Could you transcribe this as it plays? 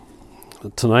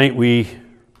Tonight we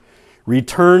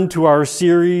return to our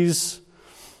series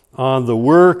on the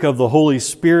work of the Holy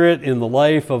Spirit in the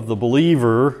life of the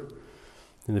believer.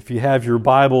 And if you have your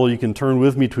Bible, you can turn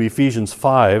with me to Ephesians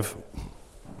 5.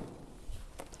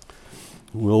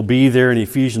 We'll be there in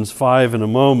Ephesians 5 in a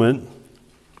moment.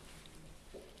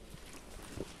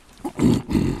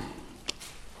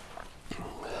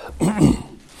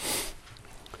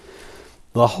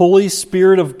 The Holy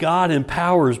Spirit of God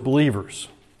empowers believers.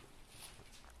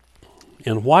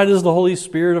 And why does the Holy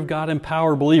Spirit of God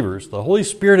empower believers? The Holy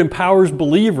Spirit empowers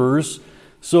believers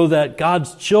so that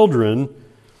God's children,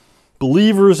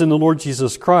 believers in the Lord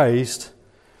Jesus Christ,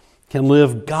 can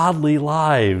live godly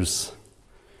lives.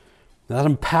 That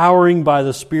empowering by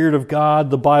the Spirit of God,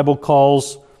 the Bible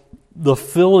calls the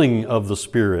filling of the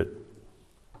Spirit.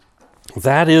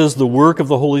 That is the work of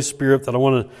the Holy Spirit that I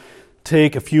want to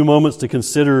take a few moments to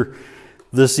consider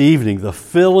this evening, the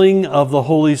filling of the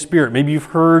Holy Spirit. Maybe you've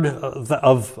heard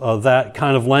of that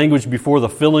kind of language before, the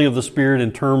filling of the Spirit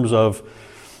in terms of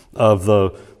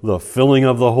the filling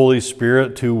of the Holy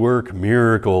Spirit to work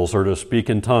miracles or to speak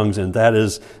in tongues, and that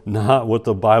is not what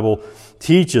the Bible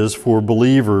teaches for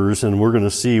believers, and we're going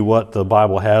to see what the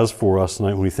Bible has for us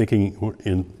tonight when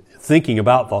we're thinking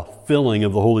about the filling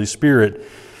of the Holy Spirit.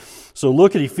 So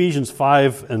look at Ephesians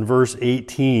 5 and verse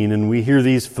 18, and we hear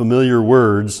these familiar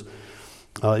words.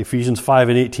 Ephesians 5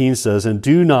 and 18 says, "And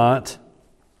do not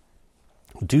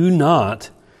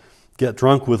get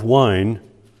drunk with wine,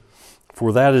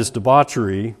 for that is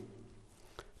debauchery,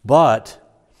 but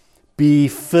be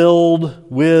filled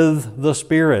with the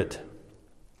Spirit."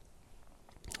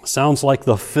 Sounds like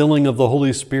the filling of the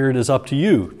Holy Spirit is up to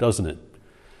you, doesn't it?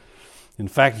 In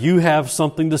fact, you have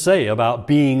something to say about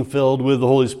being filled with the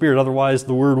Holy Spirit. Otherwise,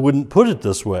 the Word wouldn't put it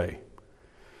this way.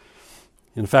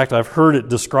 In fact, I've heard it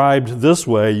described this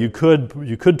way. You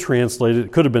could translate it.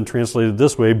 It could have been translated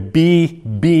this way: be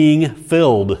being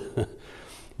filled.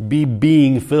 Be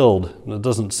being filled. That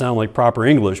doesn't sound like proper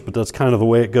English, but that's kind of the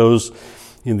way it goes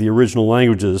in the original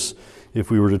languages if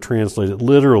we were to translate it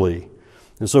literally.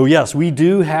 And so, yes, we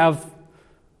do have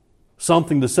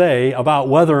something to say about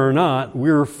whether or not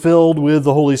we're filled with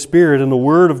the Holy Spirit, and the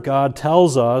Word of God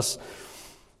tells us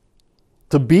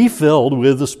to be filled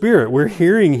with the Spirit. We're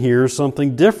hearing here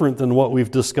something different than what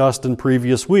we've discussed in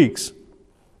previous weeks.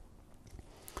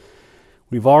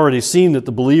 We've already seen that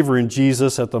the believer in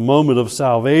Jesus at the moment of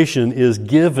salvation is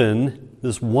given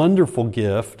this wonderful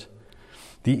gift,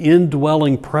 the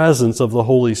indwelling presence of the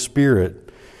Holy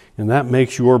Spirit, and that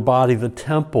makes your body the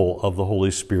temple of the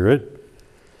Holy Spirit.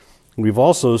 We've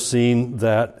also seen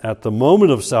that at the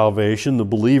moment of salvation, the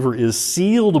believer is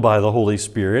sealed by the Holy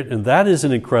Spirit, and that is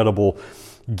an incredible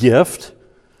gift.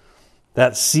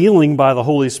 That sealing by the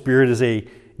Holy Spirit is a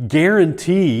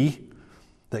guarantee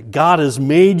that God has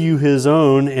made you His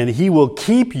own, and He will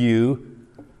keep you,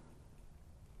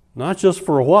 not just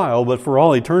for a while, but for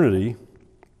all eternity.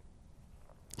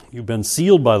 You've been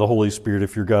sealed by the Holy Spirit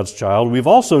if you're God's child. We've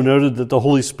also noted that the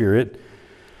Holy Spirit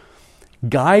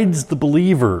guides the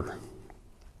believer.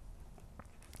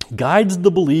 Guides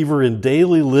the believer in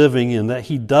daily living, and that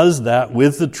He does that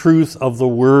with the truth of the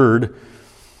Word.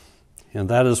 And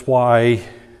that is why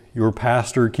your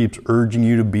pastor keeps urging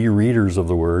you to be readers of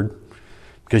the Word,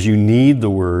 because you need the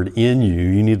Word in you.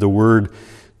 You need the Word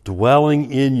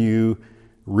dwelling in you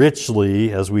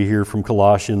richly, as we hear from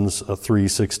Colossians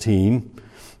 3:16.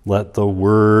 Let the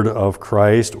Word of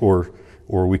Christ, or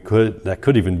that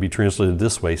could even be translated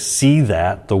this way: see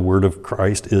that the Word of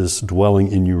Christ is dwelling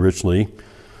in you richly.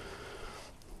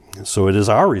 So it is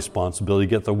our responsibility to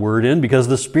get the Word in, because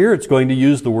the Spirit's going to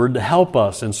use the Word to help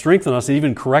us and strengthen us, and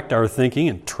even correct our thinking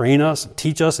and train us, and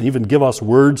teach us, and even give us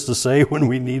words to say when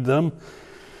we need them.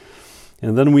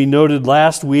 And then we noted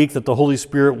last week that the Holy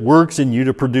Spirit works in you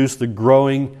to produce the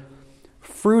growing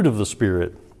fruit of the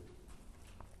Spirit.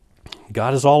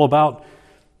 God is all about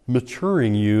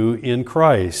maturing you in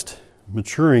Christ,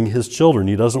 maturing His children.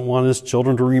 He doesn't want His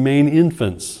children to remain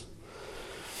infants.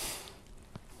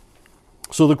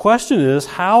 So the question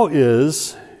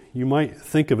is, you might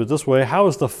think of it this way, how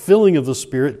is the filling of the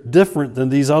Spirit different than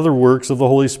these other works of the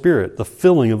Holy Spirit, the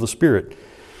filling of the Spirit?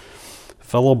 A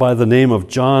fellow by the name of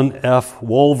John F.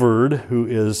 Walvoord, who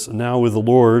is now with the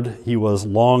Lord, he was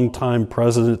longtime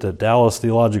president at Dallas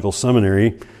Theological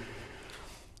Seminary,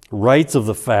 writes of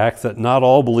the fact that not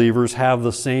all believers have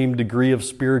the same degree of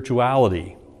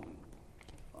spirituality.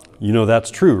 You know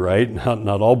that's true, right?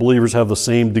 Not all believers have the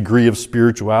same degree of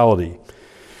spirituality.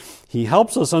 He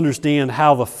helps us understand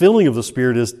how the filling of the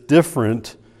Spirit is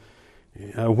different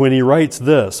When he writes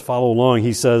this, follow along,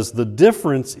 he says, the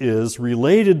difference is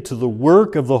related to the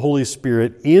work of the Holy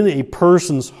Spirit in a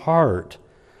person's heart.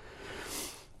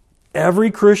 Every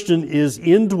Christian is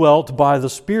indwelt by the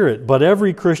Spirit, but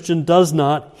every Christian does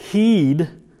not heed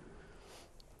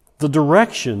the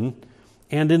direction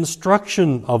and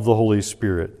instruction of the Holy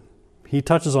Spirit. He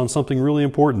touches on something really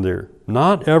important there.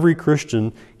 Not every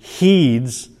Christian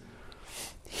heeds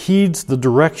the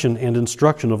direction and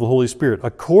instruction of the Holy Spirit.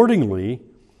 Accordingly,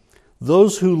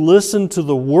 those who listen to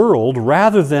the world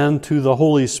rather than to the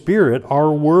Holy Spirit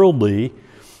are worldly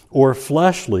or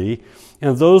fleshly,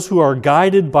 and those who are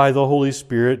guided by the Holy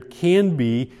Spirit can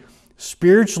be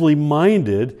spiritually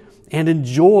minded and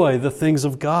enjoy the things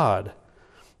of God.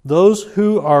 Those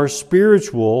who are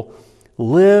spiritual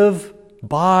live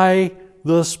by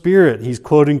the Spirit. He's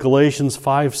quoting Galatians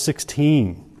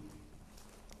 5:16.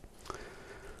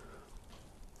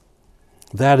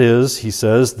 That is, he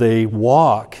says, they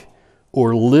walk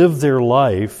or live their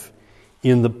life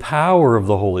in the power of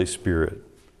the Holy Spirit.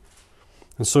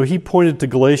 And so he pointed to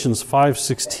Galatians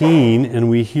 5:16, and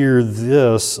we hear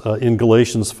this in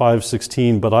Galatians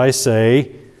 5:16, but I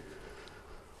say,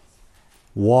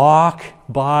 walk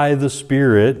by the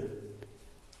Spirit,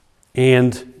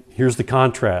 and here's the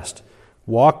contrast.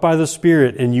 Walk by the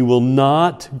Spirit, and you will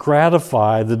not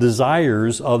gratify the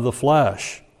desires of the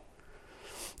flesh.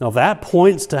 Now that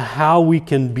points to how we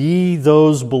can be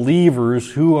those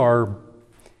believers who are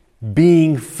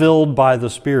being filled by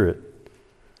the Spirit.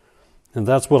 And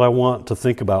that's what I want to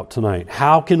think about tonight.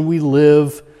 How can we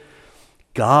live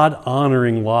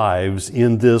God-honoring lives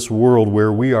in this world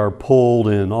where we are pulled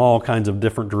in all kinds of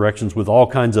different directions with all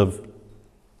kinds of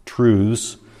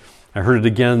truths? I heard it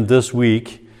again this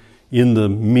week in the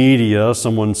media,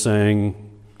 someone saying,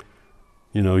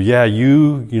 you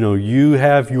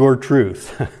have your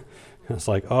truth. It's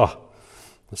like,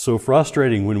 it's so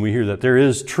frustrating when we hear that. There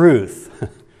is truth.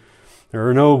 There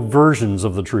are no versions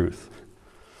of the truth.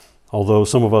 Although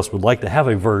some of us would like to have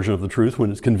a version of the truth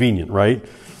when it's convenient, right?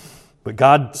 But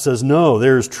God says, no,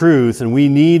 there's truth, and we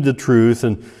need the truth,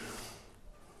 and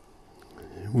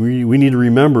we need to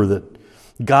remember that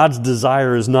God's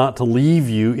desire is not to leave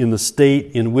you in the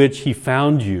state in which He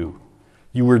found you.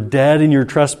 You were dead in your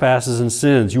trespasses and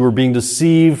sins. You were being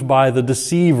deceived by the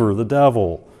deceiver, the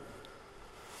devil.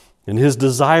 And His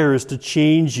desire is to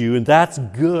change you, and that's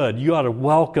good. You ought to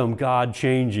welcome God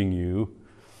changing you.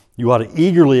 You ought to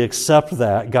eagerly accept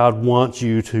that. God wants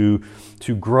you to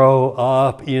grow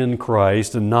up in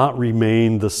Christ and not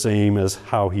remain the same as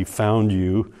how He found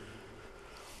you.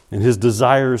 And His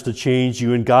desire is to change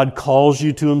you, and God calls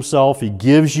you to Himself. He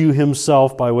gives you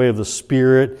Himself by way of the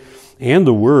Spirit and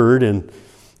the Word, and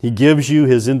He gives you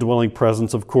His indwelling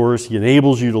presence, of course. He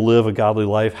enables you to live a godly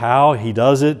life. How? He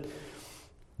does it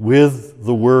with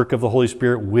the work of the Holy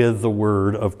Spirit, with the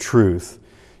Word of truth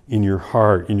in your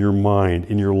heart, in your mind,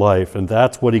 in your life. And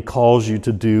that's what He calls you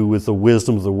to do with the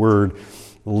wisdom of the Word.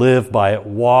 Live by it.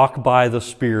 Walk by the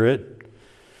Spirit.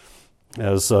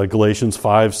 As Galatians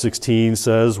 5:16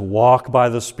 says, walk by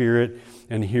the Spirit.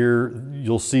 And here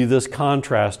you'll see this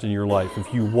contrast in your life.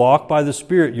 If you walk by the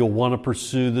Spirit, you'll want to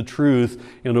pursue the truth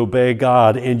and obey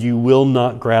God, and you will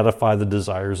not gratify the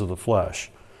desires of the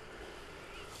flesh.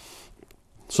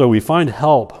 So we find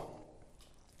help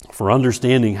for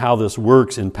understanding how this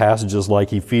works in passages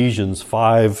like Ephesians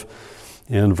 5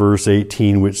 and verse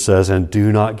 18, which says, and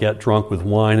do not get drunk with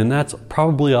wine. And that's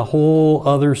probably a whole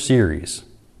other series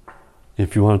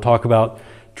if you want to talk about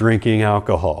drinking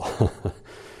alcohol.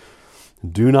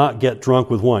 Do not get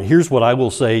drunk with wine. Here's what I will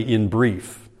say in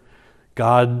brief.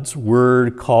 God's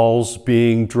Word calls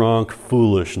being drunk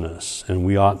foolishness, and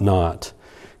we ought not.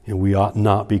 And we ought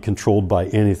not be controlled by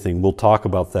anything. We'll talk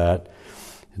about that.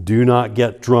 Do not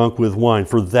get drunk with wine,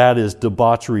 for that is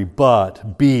debauchery,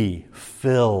 but be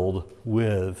filled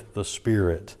with the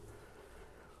Spirit.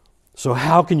 So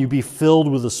how can you be filled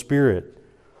with the Spirit?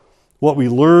 What we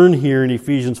learn here in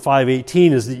Ephesians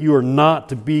 5:18 is that you are not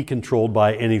to be controlled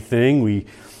by anything. We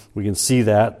can see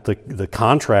that, the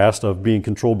contrast of being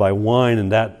controlled by wine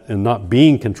and not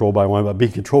being controlled by wine, but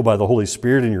being controlled by the Holy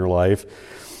Spirit in your life.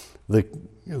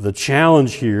 The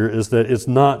challenge here is that it's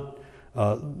not,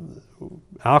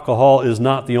 alcohol is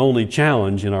not the only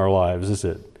challenge in our lives, is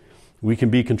it? We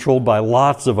can be controlled by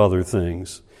lots of other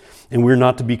things. And we're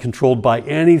not to be controlled by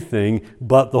anything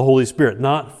but the Holy Spirit.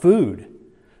 Not food,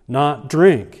 not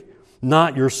drink,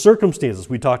 not your circumstances.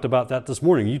 We talked about that this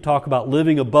morning. You talk about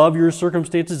living above your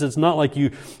circumstances. It's not like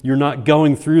you're not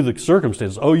going through the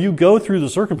circumstances. Oh, you go through the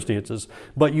circumstances,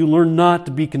 but you learn not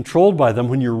to be controlled by them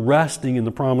when you're resting in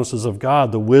the promises of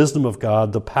God, the wisdom of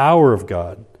God, the power of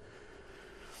God.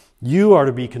 You are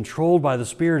to be controlled by the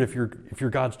Spirit if you're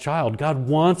God's child. God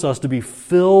wants us to be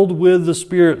filled with the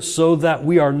Spirit so that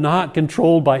we are not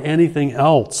controlled by anything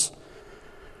else.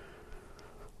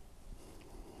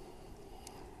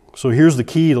 So here's the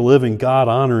key to living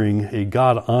a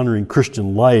God-honoring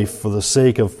Christian life for the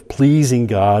sake of pleasing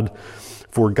God,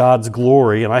 for God's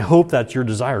glory. And I hope that's your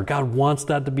desire. God wants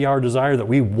that to be our desire, that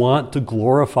we want to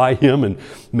glorify Him and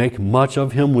make much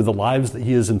of Him with the lives that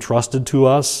He has entrusted to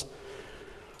us.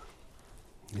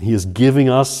 He is giving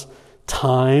us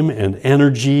time and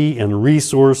energy and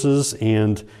resources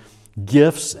and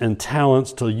gifts and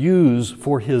talents to use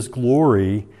for His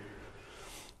glory.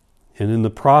 And in the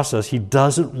process, He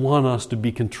doesn't want us to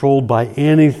be controlled by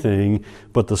anything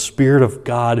but the Spirit of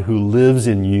God who lives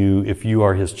in you if you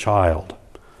are His child.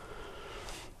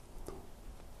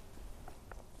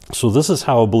 So this is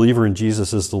how a believer in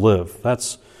Jesus is to live.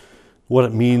 That's what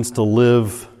it means to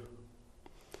live,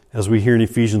 as we hear in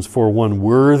Ephesians 4:1,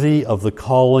 worthy of the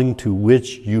calling to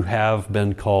which you have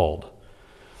been called.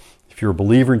 If you're a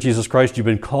believer in Jesus Christ, you've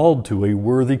been called to a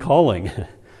worthy calling.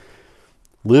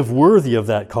 Live worthy of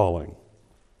that calling.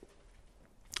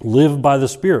 Live by the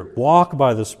Spirit. Walk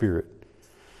by the Spirit.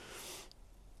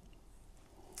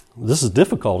 This is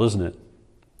difficult, isn't it?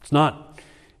 It's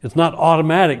not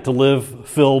automatic to live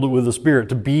filled with the Spirit,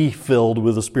 to be filled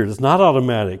with the Spirit. It's not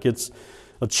automatic. It's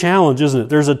a challenge, isn't it?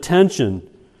 There's a tension.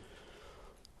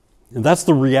 And that's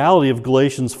the reality of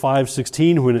Galatians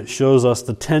 5:16 when it shows us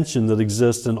the tension that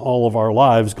exists in all of our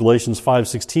lives. Galatians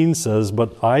 5:16 says,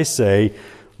 "But I say,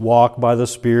 walk by the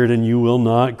Spirit, and you will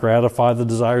not gratify the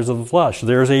desires of the flesh."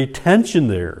 There's a tension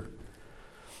there.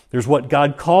 There's what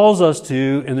God calls us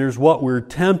to, and there's what we're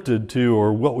tempted to,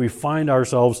 or what we find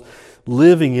ourselves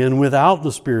living in without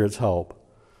the Spirit's help.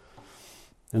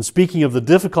 And speaking of the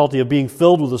difficulty of being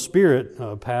filled with the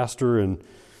Spirit, pastor and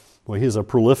he's a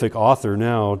prolific author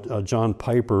now, John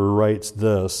Piper writes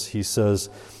this. He says,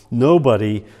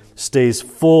 "Nobody stays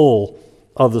full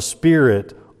of the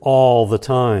Spirit all the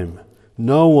time.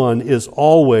 No one is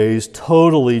always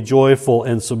totally joyful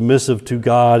and submissive to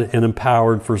God and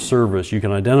empowered for service." You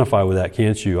can identify with that,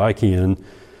 can't you? I can.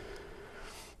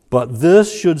 But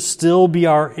this should still be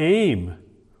our aim,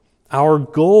 our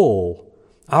goal,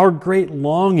 our great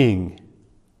longing.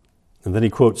 And then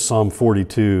he quotes Psalm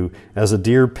 42, "As a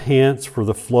deer pants for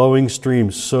the flowing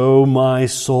stream, so my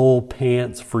soul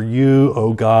pants for you,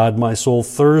 O God. My soul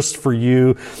thirsts for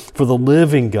you, for the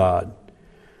living God."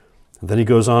 And then he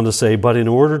goes on to say, "But in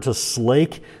order to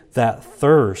slake that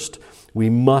thirst,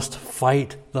 we must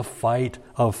fight the fight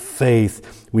of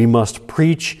faith. We must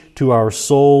preach to our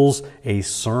souls a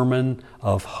sermon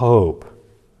of hope."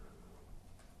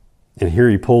 And here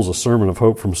he pulls a sermon of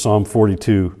hope from Psalm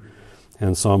 42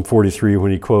 and Psalm 43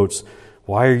 when he quotes,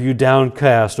 "Why are you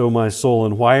downcast, O my soul,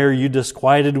 and why are you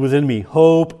disquieted within me?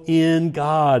 Hope in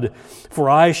God, for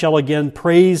I shall again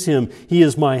praise Him. He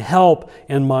is my help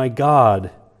and my God."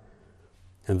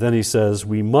 And then he says,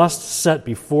 "We must set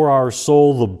before our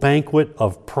soul the banquet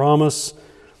of promise,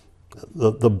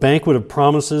 the banquet of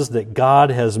promises that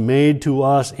God has made to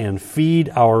us, and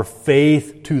feed our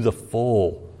faith to the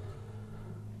full."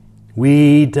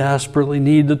 We desperately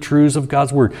need the truths of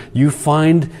God's Word. You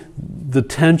find the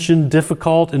tension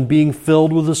difficult in being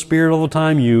filled with the Spirit all the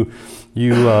time. You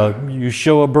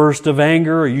show a burst of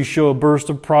anger, or you show a burst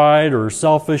of pride or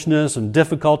selfishness and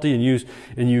difficulty,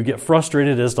 and you get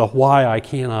frustrated as to why I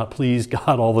cannot please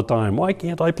God all the time. Why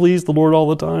can't I please the Lord all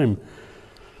the time?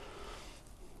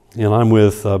 And I'm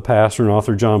with pastor and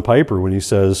author John Piper when he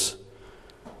says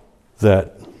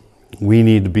that we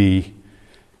need to be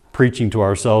preaching to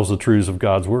ourselves the truths of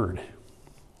God's Word,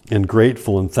 and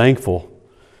grateful and thankful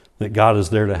that God is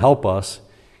there to help us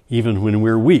even when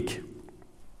we're weak.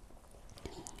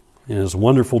 And it's a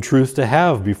wonderful truth to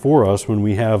have before us when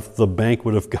we have the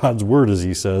banquet of God's Word, as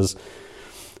he says,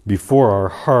 before our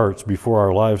hearts, before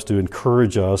our lives, to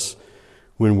encourage us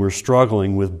when we're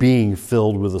struggling with being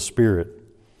filled with the Spirit.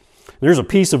 There's a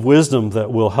piece of wisdom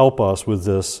that will help us with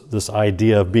this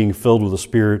idea of being filled with the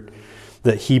Spirit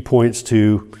that he points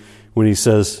to when he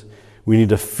says we need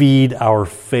to feed our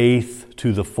faith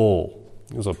to the full.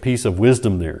 There's a piece of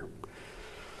wisdom there.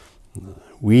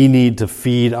 We need to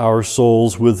feed our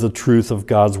souls with the truth of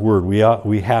God's Word.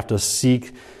 We have to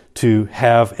seek to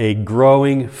have a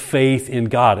growing faith in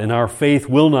God, and our faith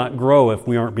will not grow if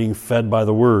we aren't being fed by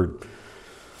the Word.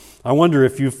 I wonder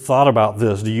if you've thought about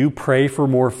this. Do you pray for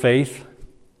more faith?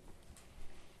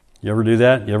 You ever do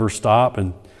that? You ever stop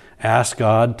and ask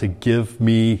God to give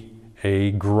me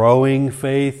a growing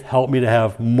faith? Help me to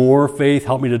have more faith.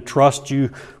 Help me to trust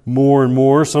you more and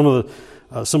more. Some of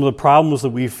some of the problems that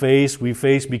we face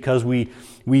because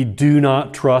we do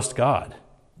not trust God.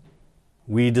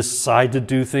 We decide to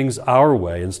do things our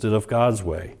way instead of God's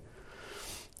way.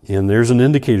 And there's an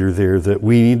indicator there that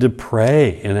we need to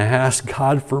pray and ask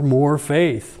God for more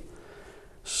faith.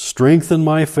 Strengthen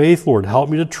my faith, Lord. Help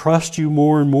me to trust you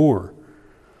more and more.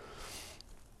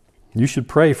 You should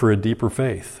pray for a deeper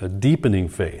faith, a deepening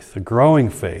faith, a growing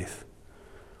faith.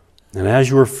 And as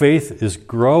your faith is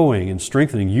growing and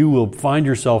strengthening, you will find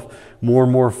yourself more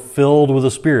and more filled with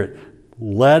the Spirit,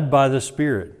 led by the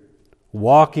Spirit,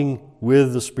 walking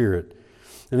with the Spirit.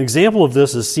 An example of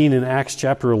this is seen in Acts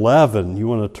chapter 11. You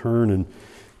want to turn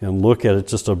and look at it,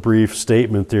 just a brief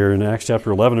statement there in Acts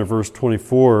chapter 11 and verse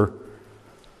 24.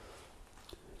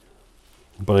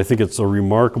 But I think it's a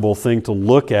remarkable thing to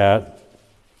look at.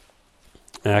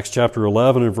 Acts chapter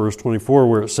 11 and verse 24,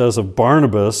 where it says of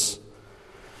Barnabas,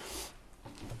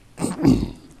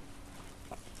 it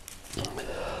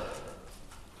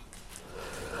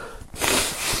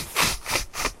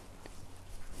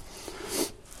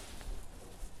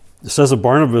says of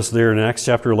Barnabas there in Acts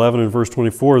chapter 11 and verse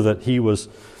 24 that he was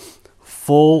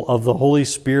full of the Holy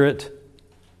Spirit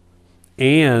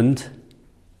and,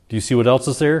 do you see what else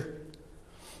is there?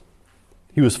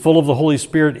 He was full of the Holy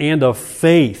Spirit and of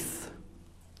faith.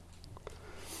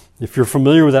 If you're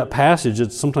familiar with that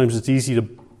passage, sometimes it's easy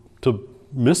to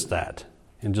miss that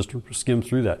and just skim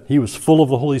through that. He was full of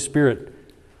the Holy Spirit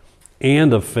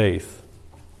and of faith.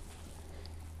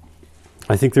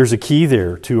 I think there's a key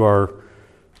there to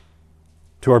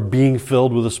our being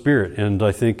filled with the Spirit. And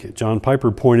I think John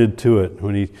Piper pointed to it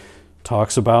when he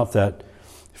talks about that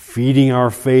feeding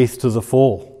our faith to the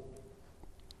full.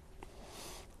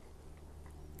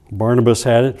 Barnabas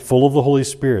had it, full of the Holy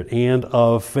Spirit and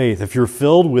of faith. If you're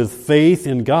filled with faith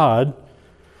in God,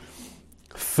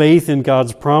 faith in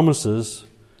God's promises,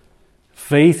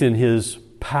 faith in His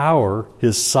power,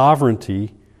 His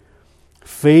sovereignty,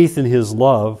 faith in His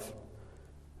love,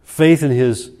 faith in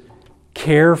His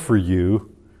care for you,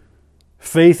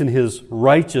 faith in His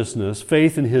righteousness,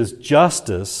 faith in His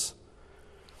justice,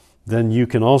 then you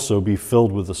can also be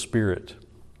filled with the Spirit.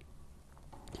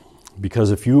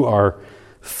 Because if you are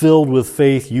filled with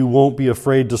faith, you won't be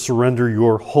afraid to surrender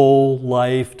your whole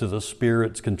life to the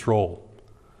Spirit's control.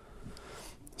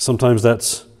 Sometimes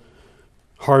that's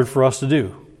hard for us to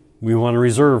do. We want to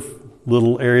reserve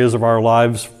little areas of our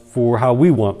lives for how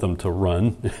we want them to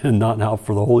run and not how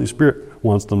for the Holy Spirit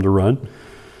wants them to run.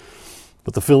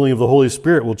 But the filling of the Holy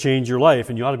Spirit will change your life,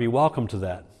 and you ought to be welcome to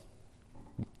that.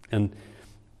 And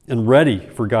ready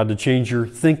for God to change your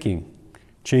thinking,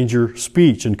 change your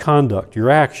speech and conduct, your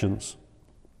actions,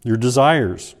 your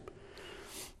desires,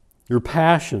 your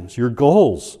passions, your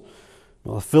goals.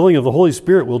 Well, the filling of the Holy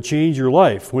Spirit will change your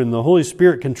life. When the Holy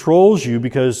Spirit controls you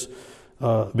because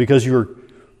you're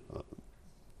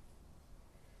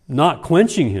not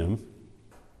quenching Him,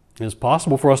 it's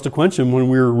possible for us to quench Him when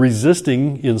we're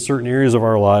resisting in certain areas of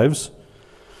our lives.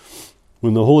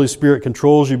 When the Holy Spirit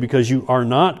controls you because you are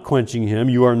not quenching Him,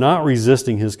 you are not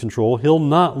resisting His control, He'll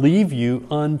not leave you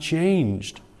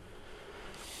unchanged.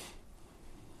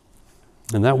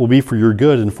 And that will be for your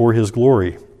good and for His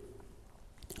glory.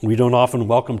 We don't often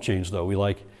welcome change, though. We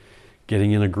like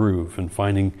getting in a groove and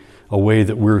finding a way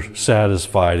that we're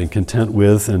satisfied and content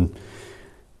with, and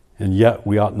yet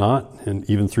we ought not, and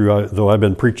even though I've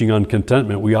been preaching on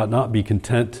contentment, we ought not be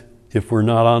content if we're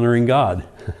not honoring God.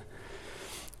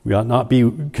 We ought not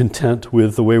be content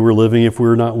with the way we're living if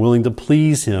we're not willing to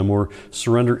please Him or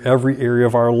surrender every area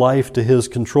of our life to His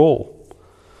control.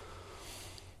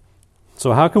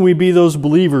 So how can we be those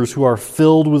believers who are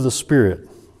filled with the Spirit?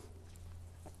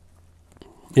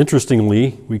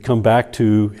 Interestingly, we come back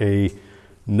to a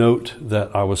note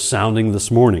that I was sounding this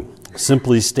morning.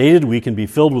 Simply stated, we can be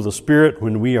filled with the Spirit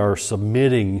when we are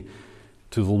submitting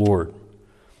to the Lord,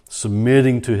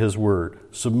 submitting to His Word,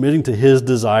 submitting to His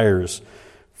desires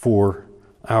for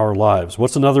our lives.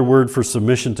 What's another word for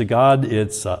submission to God?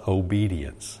 It's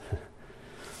obedience.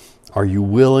 Are you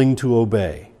willing to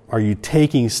obey? Are you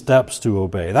taking steps to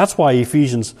obey? That's why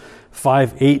Ephesians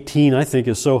 5:18, I think,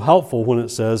 is so helpful when it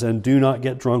says, "And do not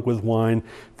get drunk with wine,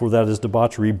 for that is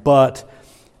debauchery, but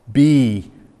be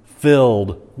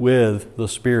filled with the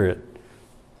Spirit."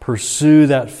 Pursue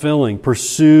that filling.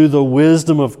 Pursue the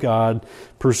wisdom of God.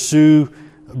 Pursue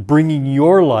bringing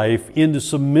your life into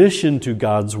submission to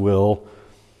God's will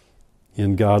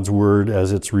in God's Word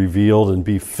as it's revealed, and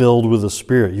be filled with the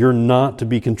Spirit. You're not to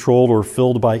be controlled or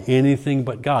filled by anything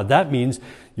but God. That means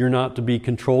you're not to be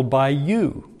controlled by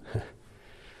you.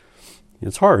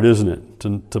 It's hard, isn't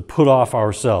it, to put off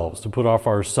ourselves, to put off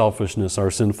our selfishness,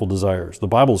 our sinful desires. The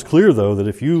Bible is clear, though, that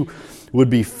if you would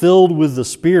be filled with the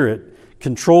Spirit,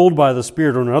 controlled by the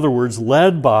Spirit, or in other words,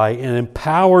 led by and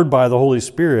empowered by the Holy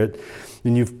Spirit,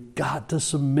 then you've got to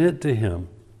submit to Him.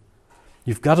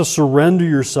 You've got to surrender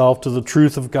yourself to the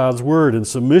truth of God's Word. And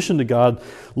submission to God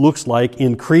looks like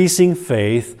increasing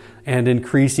faith and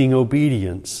increasing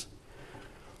obedience.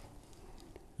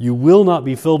 You will not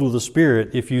be filled with the Spirit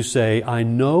if you say, I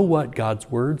know what God's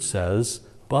Word says,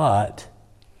 but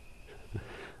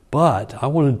I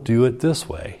want to do it this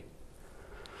way.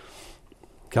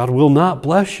 God will not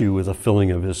bless you with a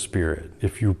filling of His Spirit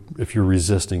if you're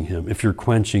resisting Him, if you're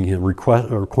quenching Him,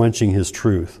 or quenching His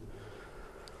truth.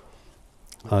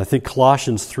 I think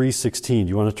Colossians 3:16. Do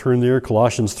you want to turn there?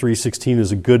 Colossians 3:16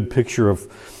 is a good picture of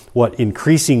what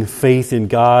increasing faith in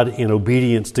God and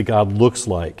obedience to God looks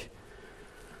like.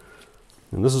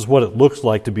 And this is what it looks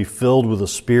like to be filled with the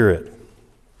Spirit.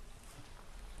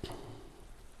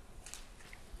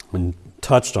 We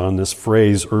touched on this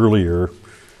phrase earlier.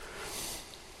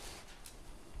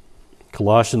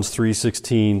 Colossians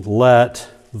 3:16, let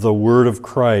the word of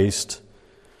Christ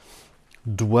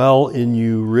dwell in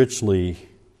you richly.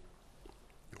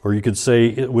 Or you could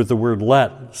say with the word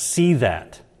let, see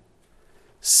that.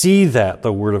 See that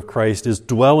the word of Christ is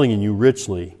dwelling in you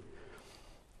richly.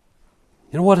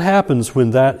 You know what happens when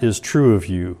that is true of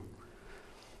you?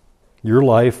 Your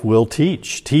life will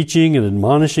teach, teaching and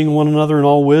admonishing one another in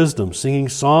all wisdom, singing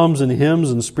psalms and hymns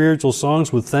and spiritual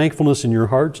songs with thankfulness in your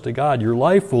hearts to God. Your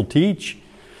life will teach.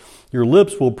 Your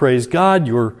lips will praise God.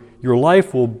 Your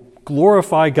life will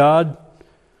glorify God.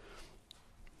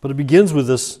 But it begins with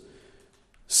this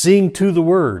seeing to the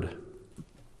Word.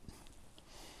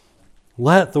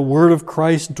 Let the Word of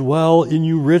Christ dwell in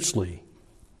you richly.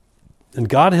 And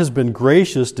God has been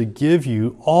gracious to give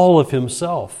you all of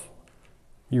Himself.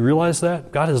 You realize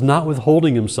that? God is not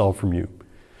withholding Himself from you.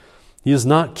 He is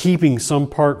not keeping some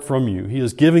part from you. He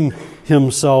is giving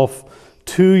Himself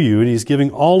to you, and He's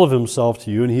giving all of Himself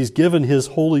to you, and He's given His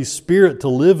Holy Spirit to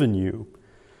live in you.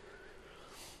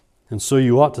 And so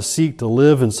you ought to seek to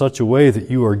live in such a way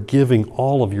that you are giving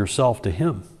all of yourself to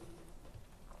Him.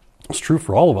 It's true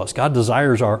for all of us. God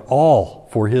desires our all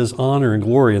for His honor and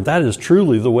glory, and that is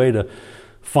truly the way to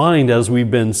find, as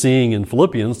we've been seeing in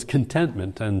Philippians,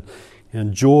 contentment and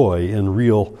joy and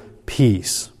real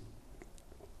peace.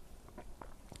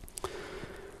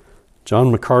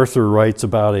 John MacArthur writes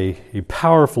about a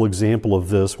powerful example of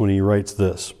this when he writes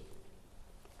this.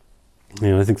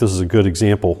 And I think this is a good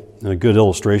example, a good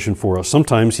illustration for us.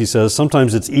 Sometimes, he says,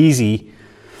 sometimes it's easy,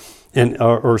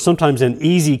 or sometimes an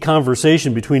easy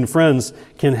conversation between friends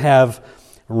can have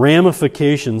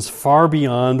ramifications far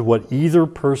beyond what either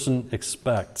person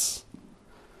expects.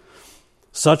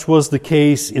 Such was the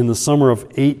case in the summer of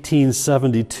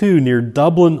 1872 near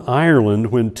Dublin,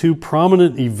 Ireland, when two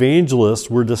prominent evangelists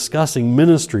were discussing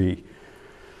ministry.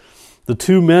 The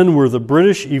two men were the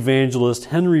British evangelist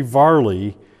Henry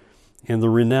Varley and the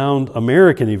renowned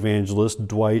American evangelist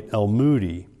Dwight L.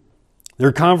 Moody.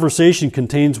 Their conversation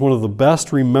contains one of the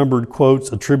best remembered quotes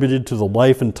attributed to the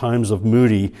life and times of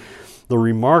Moody. The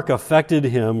remark affected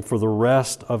him for the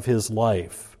rest of his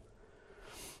life.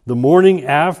 The morning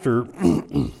after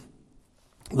an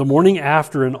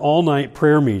all-night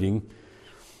prayer meeting,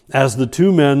 as the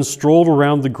two men strolled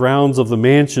around the grounds of the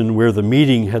mansion where the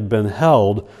meeting had been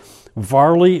held,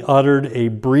 Varley uttered a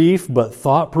brief but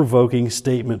thought-provoking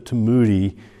statement to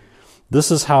Moody.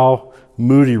 This is how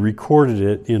Moody recorded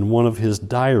it in one of his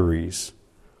diaries.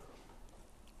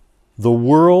 The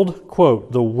world,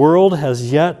 quote, the world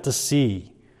has yet to see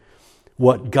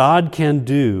what God can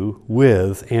do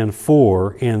with and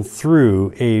for and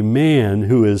through a man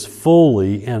who is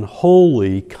fully and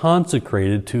wholly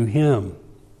consecrated to Him.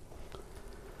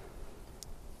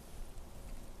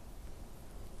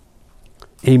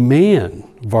 A man,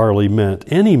 Varley meant,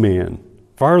 any man.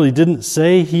 Varley didn't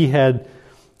say he had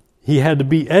to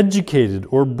be educated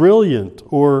or brilliant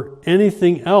or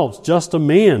anything else. Just a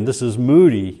man. This is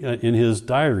Moody in his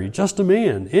diary. Just a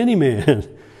man, any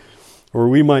man. Or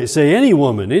we might say any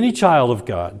woman, any child of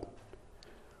God.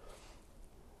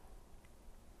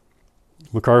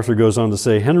 MacArthur goes on to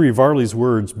say, Henry Varley's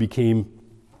words became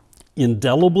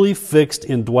indelibly fixed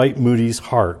in Dwight Moody's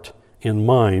heart and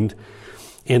mind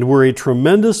and were a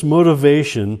tremendous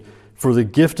motivation for the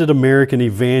gifted American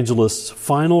evangelist's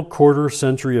final quarter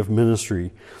century of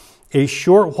ministry. A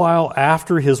short while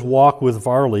after his walk with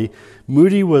Varley,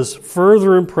 Moody was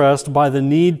further impressed by the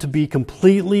need to be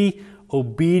completely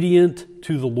obedient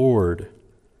to the Lord.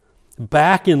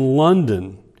 Back in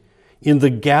London, in the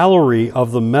gallery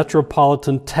of the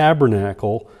Metropolitan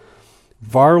Tabernacle,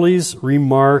 Varley's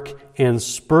remark and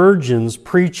Spurgeon's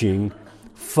preaching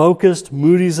focused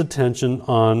Moody's attention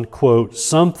on, quote,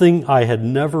 something I had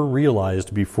never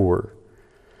realized before.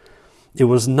 It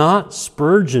was not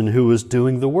Spurgeon who was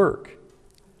doing the work.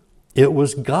 It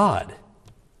was God.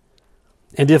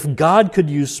 And if God could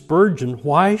use Spurgeon,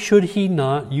 why should he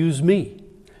not use me?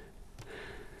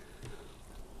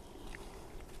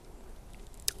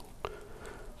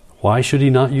 Why should he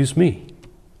not use me?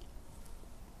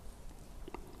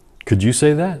 Could you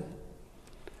say that?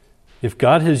 If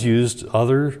God has used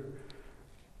other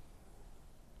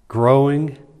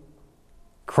growing,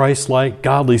 Christ-like,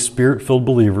 godly, Spirit-filled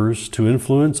believers to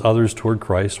influence others toward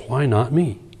Christ, why not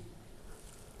me?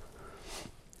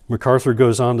 MacArthur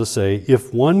goes on to say,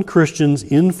 if one Christian's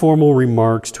informal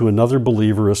remarks to another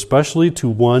believer, especially to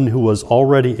one who was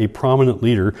already a prominent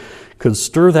leader, could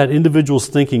stir that individual's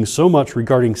thinking so much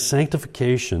regarding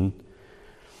sanctification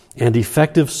and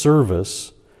effective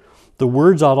service, the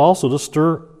words ought also to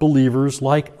stir believers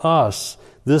like us.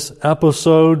 This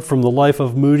episode from the life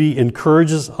of Moody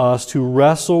encourages us to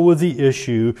wrestle with the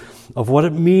issue of what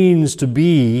it means to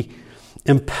be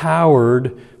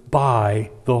empowered by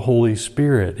the Holy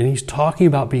Spirit. And he's talking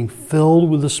about being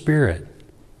filled with the Spirit.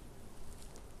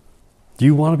 Do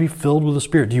you want to be filled with the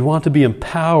Spirit? Do you want to be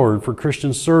empowered for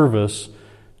Christian service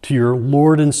to your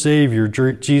Lord and Savior,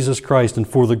 Jesus Christ, and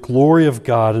for the glory of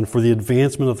God and for the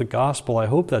advancement of the gospel? I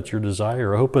hope that's your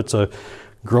desire. I hope it's a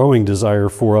growing desire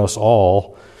for us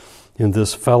all in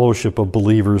this fellowship of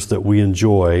believers that we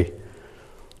enjoy.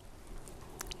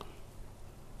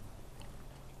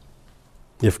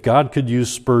 If God could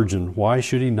use Spurgeon, why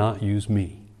should he not use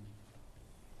me?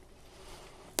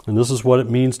 And this is what it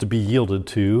means to be yielded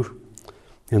to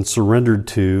and surrendered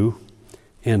to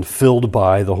and filled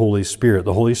by the Holy Spirit.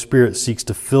 The Holy Spirit seeks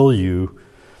to fill you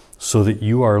so that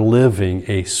you are living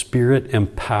a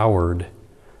Spirit-empowered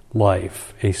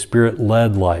life, a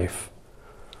Spirit-led life.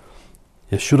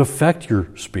 It should affect your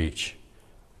speech.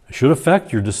 It should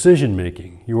affect your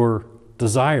decision-making, your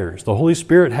desires. The Holy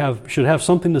Spirit should have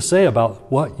something to say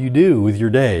about what you do with your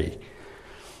day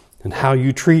and how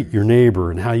you treat your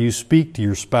neighbor and how you speak to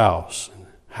your spouse, and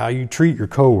how you treat your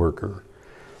coworker,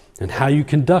 and how you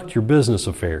conduct your business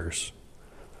affairs.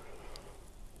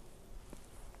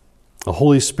 The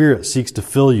Holy Spirit seeks to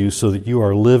fill you so that you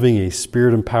are living a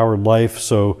Spirit-empowered life.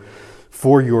 So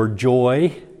for your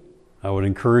joy, I would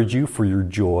encourage you for your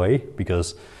joy,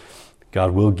 because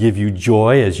God will give you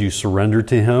joy as you surrender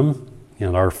to Him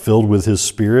and are filled with His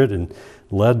Spirit and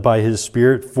led by His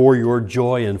Spirit. For your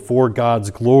joy and for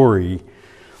God's glory,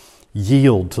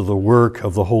 yield to the work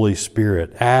of the Holy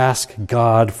Spirit. Ask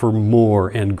God for more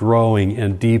and growing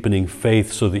and deepening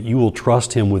faith so that you will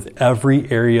trust Him with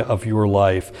every area of your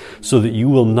life, so that you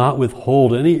will not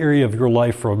withhold any area of your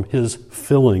life from His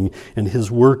filling and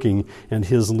His working and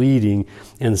His leading,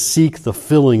 and seek the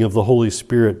filling of the Holy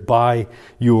Spirit by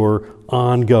your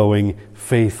ongoing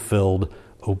faith-filled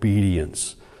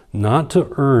obedience. Not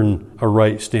to earn a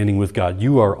right standing with God.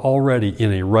 You are already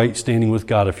in a right standing with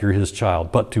God if you're His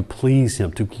child, but to please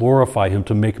Him, to glorify Him,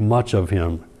 to make much of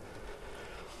Him.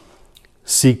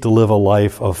 Seek to live a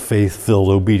life of faith-filled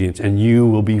obedience, and you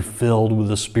will be filled with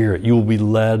the Spirit. You will be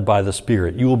led by the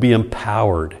Spirit. You will be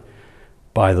empowered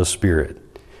by the Spirit.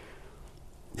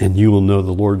 And you will know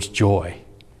the Lord's joy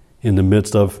in the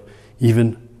midst of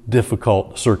even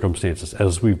difficult circumstances,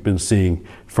 as we've been seeing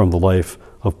from the life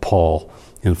of Paul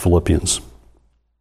in Philippians.